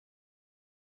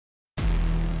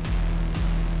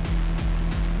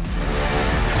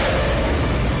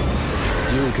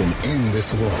can end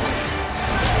this war.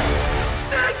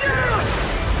 Stand down!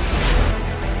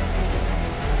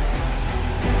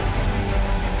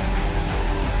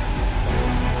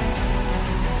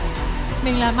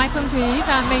 Mình là Mai Phương Thúy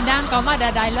và mình đang có mặt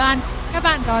ở Đài Loan. Các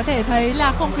bạn có thể thấy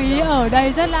là không khí ở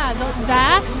đây rất là rộn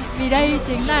rã vì đây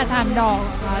chính là thảm đỏ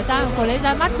của lễ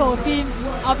ra mắt bộ phim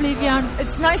Oblivion.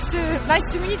 It's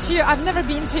nice to meet you. I've never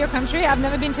been to your country. I've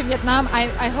never been to Vietnam.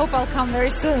 I hope I'll come very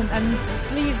soon. And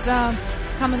please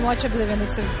come and watch Oblivion.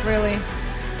 It's a really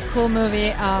cool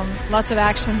movie. Lots of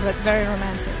action, but very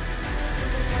romantic.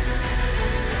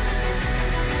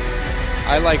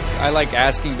 I like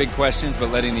asking big questions,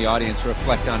 but letting the audience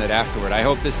reflect on it afterward. I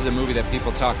hope this is a movie that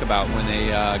people talk about when they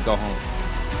go home.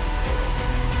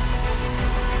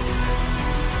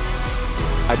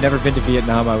 I've never been to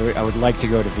Vietnam. I would like to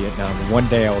go to Vietnam, and one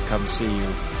day I will come see you.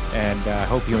 And I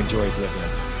hope you enjoy Oblivion.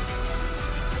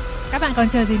 Các bạn còn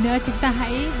chờ gì nữa? Chúng ta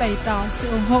hãy bày tỏ sự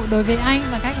ủng hộ đối với anh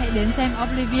bằng cách hãy đến xem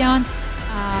Oblivion.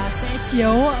 Sẽ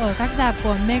chiếu ở các rạp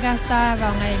của MegaStar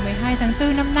vào ngày 12 tháng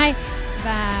 4 năm nay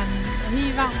và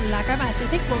hy vọng là các bạn sẽ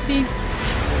thích bộ phim.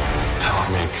 How are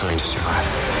mankind to survive?